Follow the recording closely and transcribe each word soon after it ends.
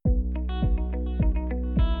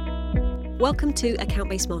Welcome to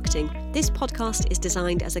Account-Based Marketing. This podcast is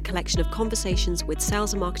designed as a collection of conversations with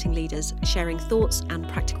sales and marketing leaders sharing thoughts and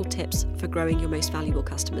practical tips for growing your most valuable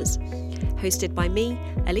customers. Hosted by me,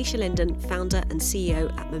 Alicia Linden, founder and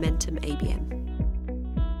CEO at Momentum ABM.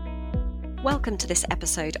 Welcome to this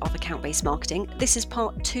episode of Account-Based Marketing. This is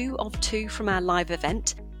part 2 of 2 from our live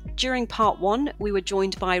event. During part 1, we were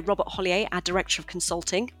joined by Robert Hollier, our Director of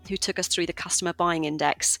Consulting, who took us through the Customer Buying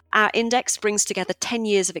Index. Our index brings together 10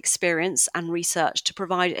 years of experience and research to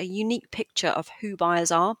provide a unique picture of who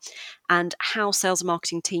buyers are and how sales and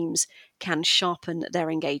marketing teams can sharpen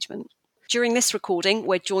their engagement. During this recording,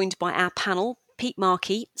 we're joined by our panel, Pete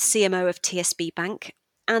Markey, CMO of TSB Bank,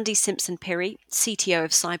 Andy Simpson-Pirri, CTO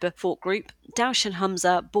of Cyberfort Group, Daushan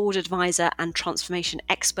Hamza, Board Advisor and Transformation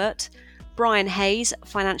Expert, Brian Hayes,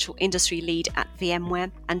 Financial Industry Lead at VMware,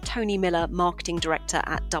 and Tony Miller, Marketing Director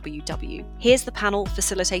at WW. Here's the panel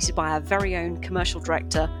facilitated by our very own Commercial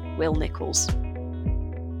Director, Will Nichols.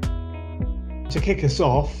 To kick us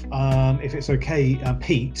off, if it's okay,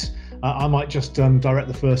 Pete, I might just direct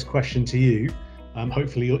the first question to you.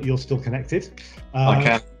 Hopefully you're still connected. I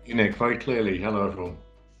can, Nick, very clearly. Hello, everyone.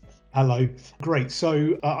 Hello. Great.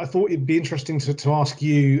 So I thought it'd be interesting to ask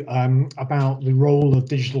you about the role of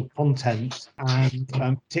digital content, and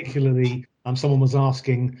particularly someone was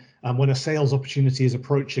asking when a sales opportunity is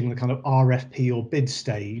approaching the kind of RFP or bid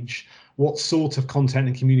stage, what sort of content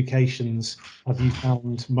and communications have you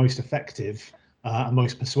found most effective and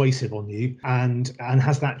most persuasive on you, and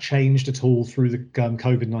has that changed at all through the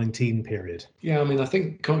COVID-19 period? Yeah, I mean, I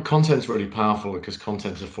think content's really powerful because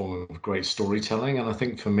content's a form of great storytelling. And I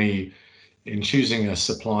think for me, in choosing a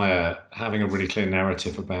supplier, having a really clear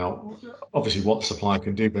narrative about obviously what the supplier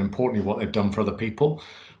can do, but importantly, what they've done for other people.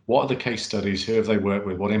 What are the case studies? Who have they worked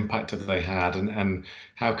with? What impact have they had? And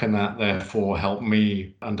how can that therefore help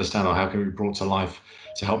me understand, or how can it be brought to life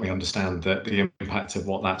to help me understand the impact of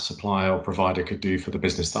what that supplier or provider could do for the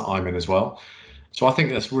business that I'm in as well? So I think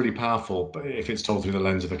that's really powerful, but if it's told through the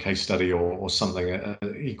lens of a case study or something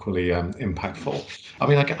equally impactful. I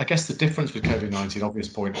mean, I guess the difference with COVID-19, obvious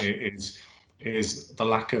point, is the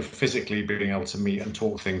lack of physically being able to meet and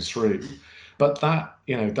talk things through. But that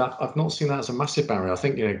I've not seen that as a massive barrier. I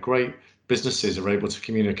think, great businesses are able to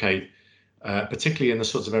communicate, particularly in the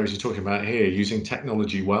sorts of areas you're talking about here, using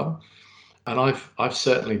technology well. And I've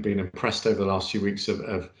certainly been impressed over the last few weeks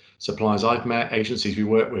of suppliers I've met, agencies we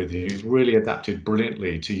work with, who've really adapted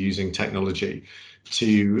brilliantly to using technology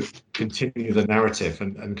to continue the narrative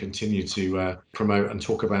and continue to promote and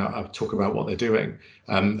talk about what they're doing.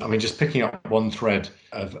 I mean, just picking up one thread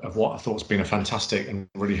of what I thought's been a fantastic and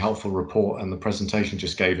really helpful report, and the presentation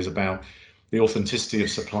just gave, is about the authenticity of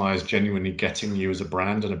suppliers genuinely getting you as a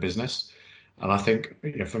brand and a business. And I think,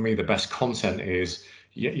 for me, the best content is,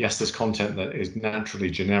 yes, there's content that is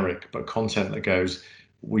naturally generic, but content that goes,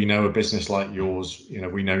 we know a business like yours,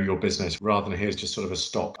 we know your business, rather than here's just sort of a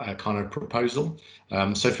stock kind of proposal.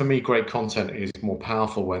 So for me, great content is more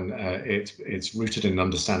powerful when it's rooted in an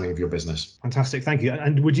understanding of your business. Fantastic, thank you.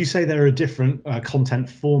 And would you say there are different content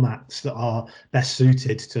formats that are best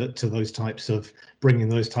suited to those types of bringing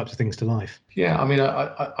those types of things to life? Yeah, I mean,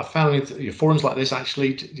 I found forums like this,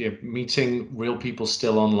 actually, meeting real people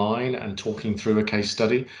still online and talking through a case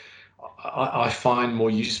study, I find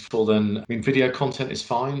more useful than, video content is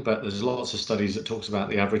fine, but there's lots of studies that talks about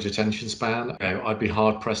the average attention span. I'd be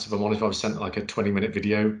hard pressed if I was sent like a 20-minute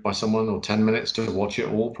video by someone, or 10 minutes to watch it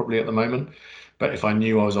all, probably at the moment. But if I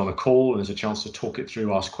knew I was on a call and there's a chance to talk it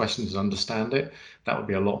through, ask questions and understand it, that would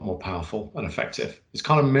be a lot more powerful and effective. It's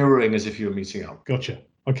kind of mirroring as if you were meeting up. Gotcha.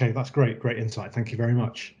 Okay, that's great insight. Thank you very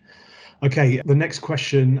much. Okay, the next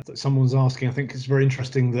question that someone's asking, I think it's very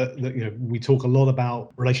interesting that we talk a lot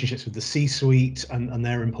about relationships with the C-suite and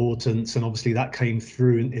their importance, and obviously that came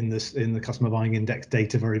through in the Customer Buying Index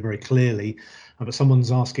data very, very clearly. But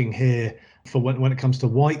someone's asking here, for when it comes to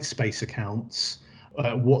white space accounts,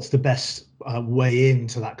 what's the best way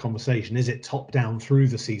into that conversation? Is it top down through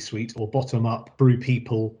the C-suite, or bottom up through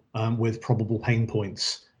people with probable pain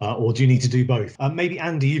points? Or do you need to do both? Maybe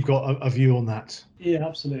Andy, you've got a view on that. Yeah,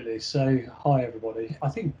 absolutely. So, hi everybody. I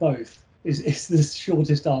think both is the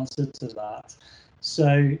shortest answer to that.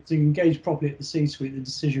 So to engage properly at the C-suite, the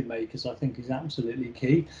decision makers, I think, is absolutely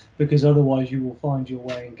key, because otherwise you will find your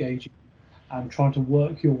way engaging and trying to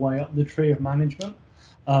work your way up the tree of management.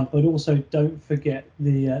 But also don't forget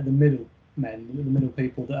the middle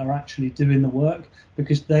people that are actually doing the work,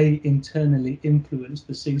 because they internally influence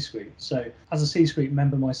the C-suite. So as a C-suite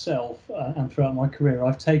member myself, and throughout my career,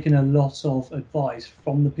 I've taken a lot of advice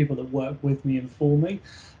from the people that work with me and for me,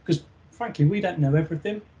 because frankly, we don't know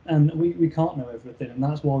everything. and we can't know everything, and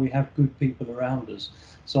that's why we have good people around us.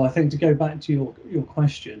 So I think, to go back to your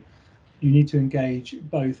question, you need to engage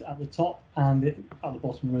both at the top and at the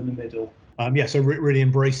bottom or in the middle. So really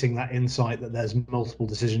embracing that insight that there's multiple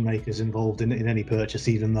decision makers involved in any purchase,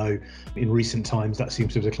 even though in recent times that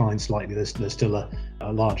seems to have declined slightly. There's still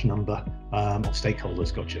a large number of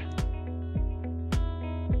stakeholders. Gotcha.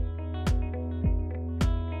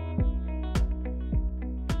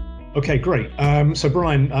 Okay, great. So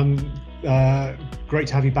Brian, great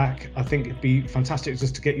to have you back. I think it'd be fantastic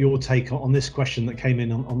just to get your take on this question that came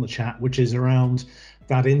in on the chat, which is around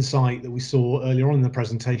that insight that we saw earlier on in the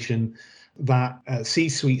presentation, that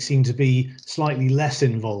C-suite seemed to be slightly less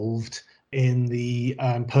involved in the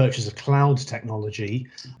purchase of cloud technology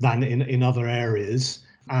than in other areas.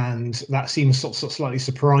 And that seems sort of slightly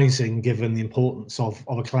surprising given the importance of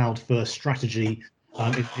a cloud-first strategy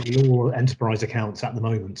in your enterprise accounts at the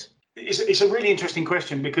moment. It's a really interesting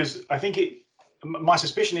question, because I think my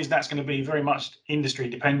suspicion is that's going to be very much industry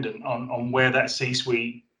dependent on where that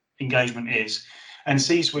C-suite engagement is. And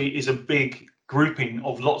C-suite is a big grouping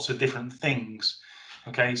of lots of different things.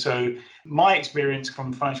 Okay, so my experience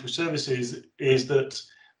from financial services is that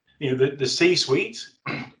the C-suite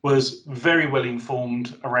was very well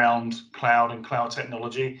informed around cloud and cloud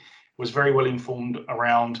technology, was very well informed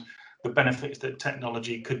around the benefits that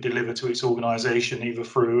technology could deliver to its organization, either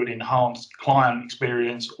through an enhanced client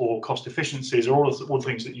experience or cost efficiencies, or all the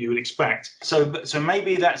things that you would expect. So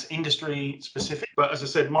maybe that's industry specific, but as I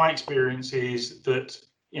said, my experience is that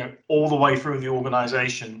all the way through the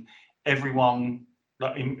organization, everyone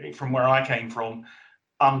from where I came from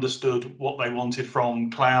understood what they wanted from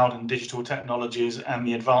cloud and digital technologies and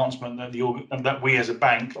the advancement that we as a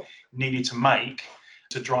bank needed to make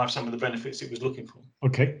to drive some of the benefits it was looking for.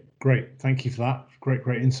 Okay, great. Thank you for that.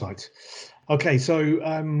 Great insight. Okay, so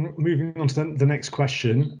moving on to the next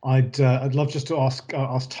question, I'd love just to ask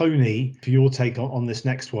Tony for your take on this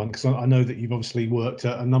next one, because I know that you've obviously worked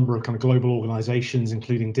at a number of kind of global organisations,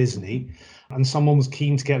 including Disney, and someone was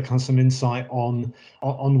keen to get kind of some insight on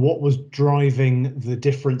what was driving the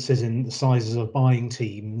differences in the sizes of buying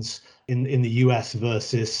teams in the US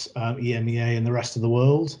versus EMEA and the rest of the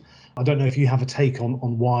world. I don't know if you have a take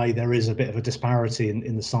on why there is a bit of a disparity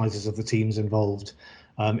in the sizes of the teams involved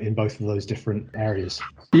in both of those different areas.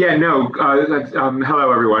 Yeah, no,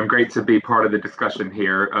 hello everyone. Great to be part of the discussion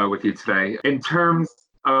here with you today. In terms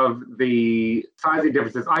of the sizing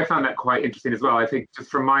differences, I found that quite interesting as well. I think just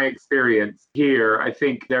from my experience here, I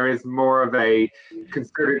think there is more of a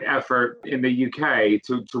concerted effort in the UK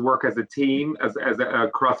to work as a team, as a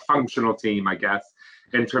cross-functional team, I guess,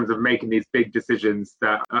 in terms of making these big decisions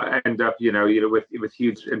that end up, with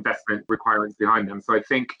huge investment requirements behind them. So I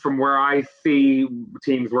think from where I see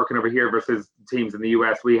teams working over here versus teams in the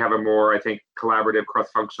US, we have a more, I think, collaborative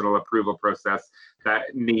cross-functional approval process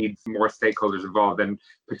that needs more stakeholders involved. And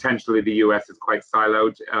potentially the US is quite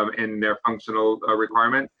siloed in their functional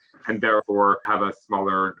requirements, and therefore have a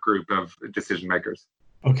smaller group of decision makers.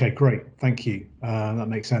 Okay, great. Thank you. That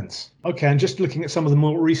makes sense. Okay, and just looking at some of the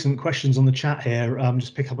more recent questions on the chat here,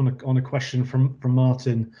 just pick up on a question from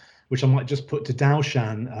Martin, which I might just put to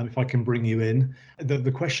Daushan, if I can bring you in.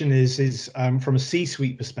 The question is from a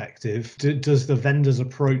C-suite perspective, does the vendor's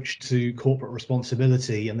approach to corporate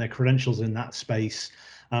responsibility and their credentials in that space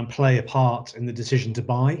play a part in the decision to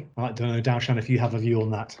buy? I don't know, Daushan, if you have a view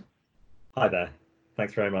on that. Hi there.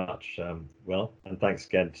 Thanks very much, Will, and thanks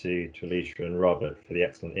again to Alicia and Robert for the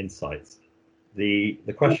excellent insights. The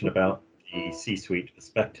question about the C-suite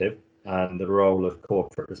perspective and the role of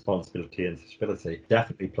corporate responsibility and sustainability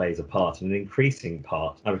definitely plays a part, an increasing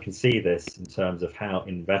part. And we can see this in terms of how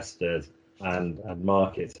investors and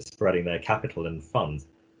markets are spreading their capital and funds.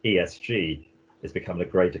 ESG is becoming a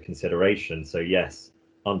greater consideration. So yes,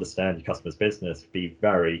 understand your customer's business, be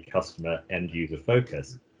very customer end user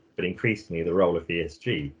focused. But increasingly, the role of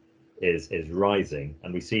ESG is rising,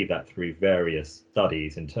 and we see that through various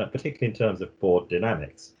studies, particularly in terms of board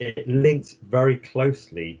dynamics. It links very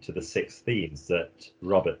closely to the 6 themes that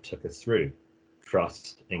Robert took us through: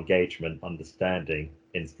 trust, engagement, understanding,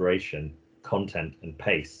 inspiration, content, and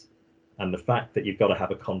pace. And the fact that you've got to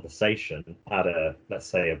have a conversation at let's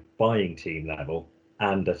say, a buying team level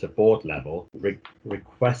and at a board level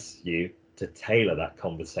requests you to tailor that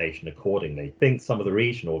conversation accordingly. I think some of the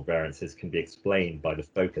regional variances can be explained by the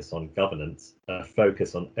focus on governance,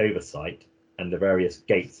 focus on oversight, and the various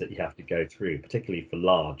gates that you have to go through, particularly for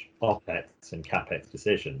large OPEX and CAPEX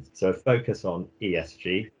decisions. So a focus on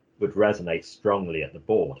ESG would resonate strongly at the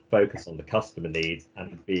board. Focus on the customer needs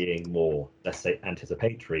and being more, let's say,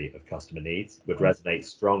 anticipatory of customer needs would resonate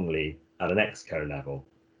strongly at an ExCo level.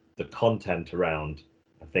 The content around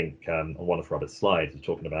I think on one of Robert's slides, he's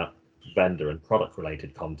talking about vendor and product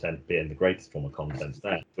related content being the greatest form of content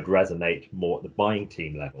there, would resonate more at the buying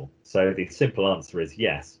team level. So the simple answer is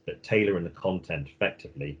yes, but tailoring the content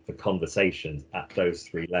effectively for conversations at those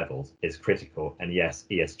three levels is critical. And yes,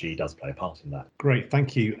 ESG does play a part in that. Great,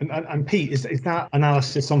 thank you. And Pete, is that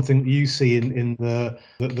analysis something you see in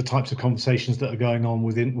the types of conversations that are going on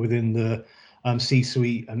within the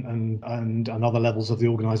C-suite and other levels of the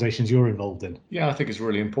organisations you're involved in? Yeah, I think it's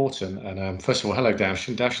really important. And first of all, hello, Dash.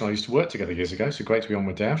 And Dash and I used to work together years ago, so great to be on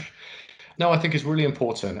with Dash. No, I think it's really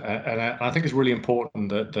important, and I think it's really important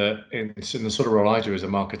that in the sort of role I do as a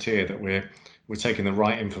marketeer, that we're taking the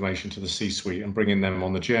right information to the C-suite and bringing them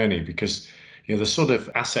on the journey, because the sort of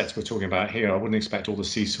assets we're talking about here, I wouldn't expect all the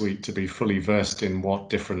C-suite to be fully versed in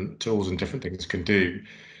what different tools and different things can do.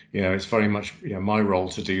 It's very much my role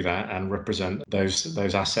to do that and represent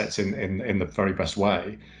those assets in the very best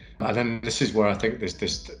way. And then this is where I think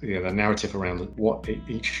the narrative around what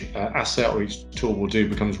each asset or each tool will do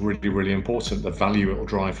becomes really, really important. The value it will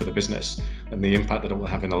drive for the business and the impact that it will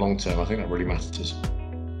have in the long term. I think that really matters.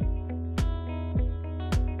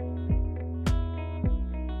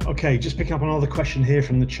 Okay, just picking up another question here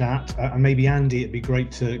from the chat, and maybe Andy, it'd be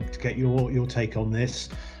great to get your take on this.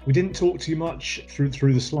 We didn't talk too much through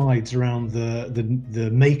the slides around the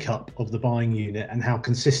makeup of the buying unit and how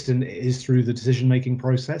consistent it is through the decision-making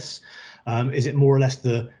process. Is it more or less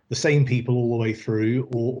the same people all the way through,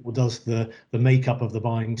 or does the makeup of the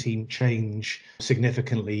buying team change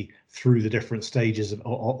significantly through the different stages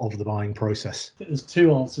of the buying process? There's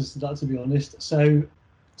two answers to that, to be honest. So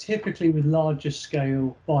typically with larger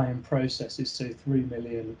scale buying processes, so 3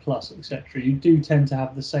 million plus, etc., you do tend to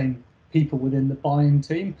have the same people within the buying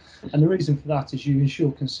team, and the reason for that is you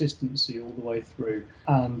ensure consistency all the way through,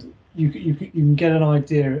 and you can get an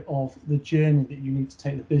idea of the journey that you need to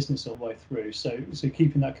take the business all the way through. So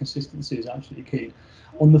keeping that consistency is absolutely key.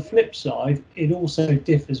 On the flip side, it also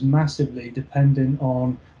differs massively depending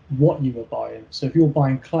on what you are buying. So if you're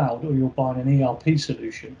buying cloud or you're buying an ERP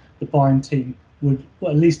solution, the buying team would,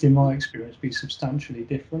 well, at least in my experience, be substantially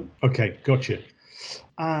different. Okay, gotcha.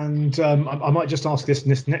 And I might just ask this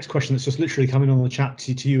next question that's just literally coming on the chat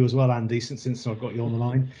to you as well, Andy, since I've got you on the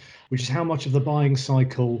line, which is how much of the buying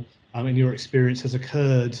cycle, in your experience, has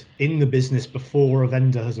occurred in the business before a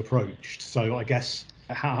vendor has approached? So I guess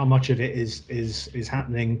how much of it is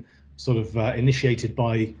happening sort of initiated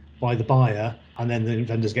by the buyer and then the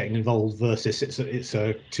vendor's getting involved versus it's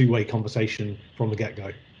a two-way conversation from the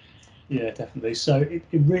get-go? Yeah, definitely. So it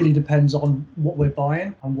really depends on what we're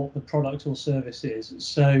buying and what the product or service is.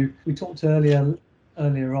 So we talked earlier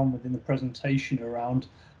on within the presentation around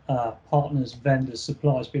partners, vendors,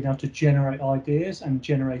 suppliers being able to generate ideas and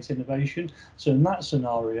generate innovation. So in that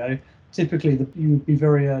scenario, typically you would be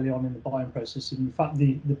very early on in the buying process. In fact,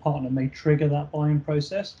 the partner may trigger that buying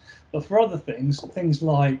process. But for other things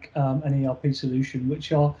like an ERP solution,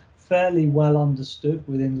 which are fairly well understood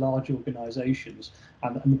within large organizations,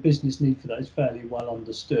 and the business need for that is fairly well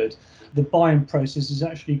understood, the buying process is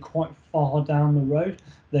actually quite far down the road.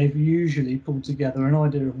 They've usually pulled together an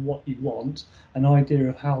idea of what you want, an idea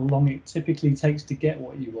of how long it typically takes to get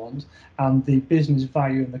what you want, and the business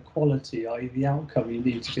value and the quality, i.e. the outcome you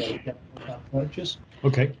need to be able to get that purchase.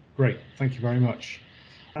 Okay, great. Thank you very much.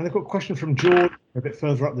 And I've got a question from George a bit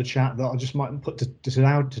further up the chat that I just might put to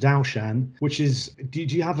Daushan, which is, do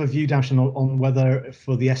you have a view, Daushan, on whether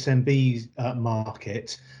for the SMB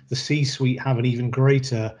market, the C-suite have an even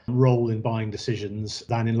greater role in buying decisions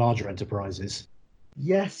than in larger enterprises?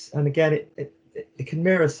 Yes, and again, it can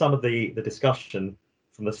mirror some of the discussion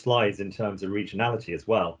from the slides in terms of regionality as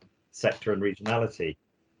well, sector and regionality.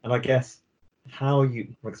 And I guess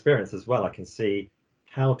from experience as well, I can see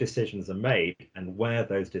how decisions are made and where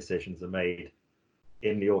those decisions are made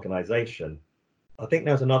in the organization. I think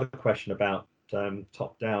there's another question about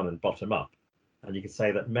top down and bottom up. And you could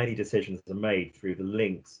say that many decisions are made through the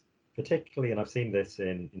links, particularly, and I've seen this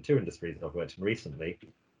in two industries I've worked in recently,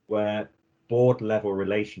 where board level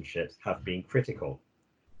relationships have been critical.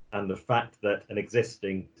 And the fact that an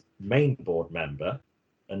existing main board member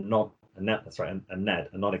and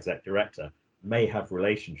a non-exec director may have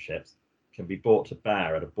relationships can be brought to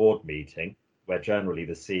bear at a board meeting where generally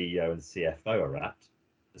the CEO and CFO are at,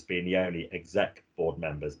 as being the only exec board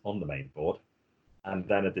members on the main board, and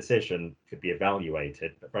then a decision could be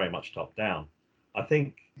evaluated, but very much top down. I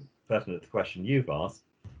think, pertinent to the question you've asked,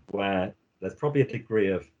 where there's probably a degree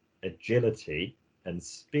of agility and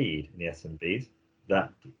speed in the SMBs,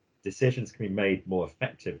 that decisions can be made more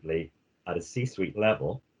effectively at a C-suite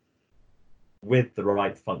level with the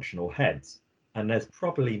right functional heads. And there's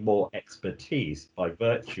probably more expertise by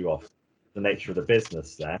virtue of the nature of the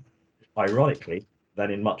business there, ironically,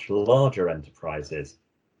 than in much larger enterprises,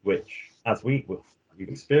 which, as we've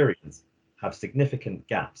experienced, have significant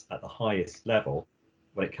gaps at the highest level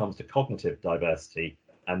when it comes to cognitive diversity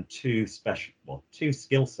and two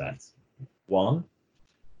skill sets. One,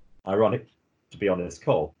 ironic, to be honest,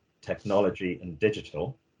 Cole, technology and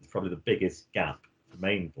digital is probably the biggest gap for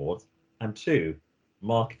main boards. And two,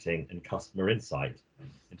 marketing and customer insight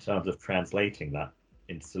in terms of translating that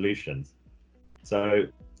into solutions. So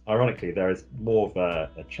ironically, there is more of a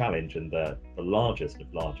challenge in the largest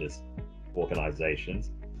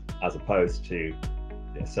organizations, as opposed to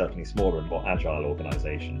certainly smaller and more agile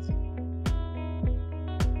organizations.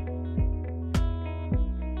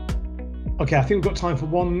 Okay, I think we've got time for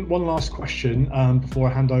one last question before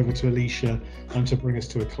I hand over to Alicia to bring us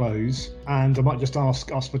to a close. And I might just ask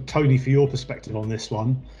for Tony for your perspective on this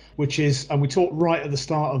one, which is, and we talked right at the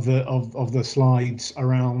start of the slides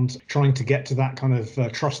around trying to get to that kind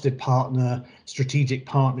of trusted partner, strategic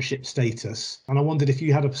partnership status. And I wondered if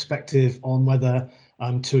you had a perspective on whether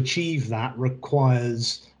to achieve that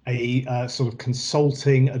requires a sort of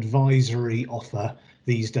consulting advisory offer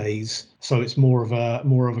these days, so it's more of a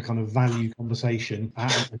kind of value conversation.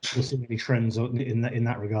 Have you seen any trends in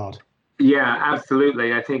that regard? Yeah,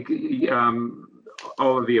 absolutely. I think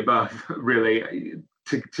all of the above, really.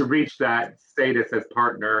 To reach that status as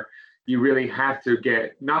partner, you really have to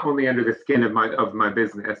get not only under the skin of my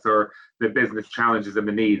business or the business challenges and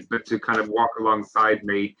the needs, but to kind of walk alongside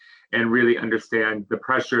me and really understand the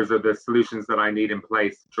pressures or the solutions that I need in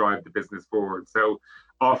place to drive the business forward. So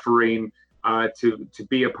offering to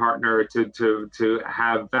be a partner, to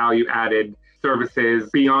have value added services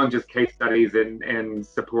beyond just case studies and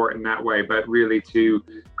support in that way, but really to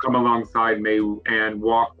come alongside me and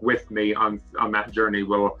walk with me on that journey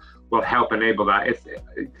will help enable that.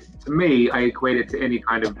 To me, I equate it to any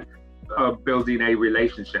kind of building a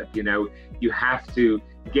relationship. You have to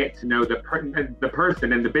get to know the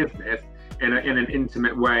person and the business in an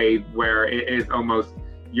intimate way where it is almost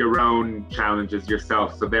your own challenges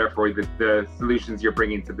yourself. So therefore, the solutions you're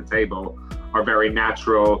bringing to the table are very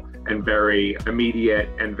natural and very immediate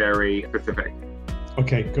and very specific.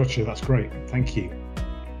 Okay, gotcha. That's great. Thank you.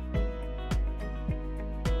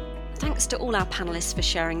 Thanks to all our panellists for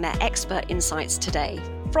sharing their expert insights today.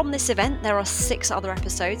 From this event, there are 6 other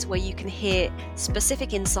episodes where you can hear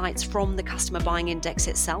specific insights from the Customer Buying Index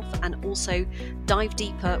itself and also dive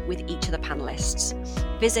deeper with each of the panellists.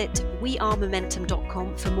 Visit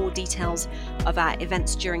wearemomentum.com for more details of our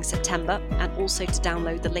events during September and also to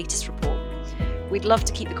download the latest report. We'd love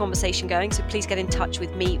to keep the conversation going, so please get in touch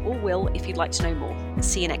with me or Will if you'd like to know more.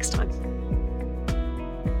 See you next time.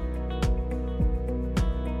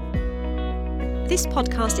 This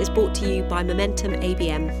podcast is brought to you by Momentum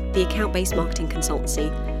ABM, the account-based marketing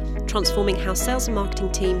consultancy, transforming how sales and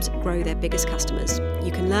marketing teams grow their biggest customers.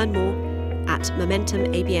 You can learn more at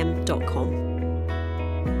momentumabm.com.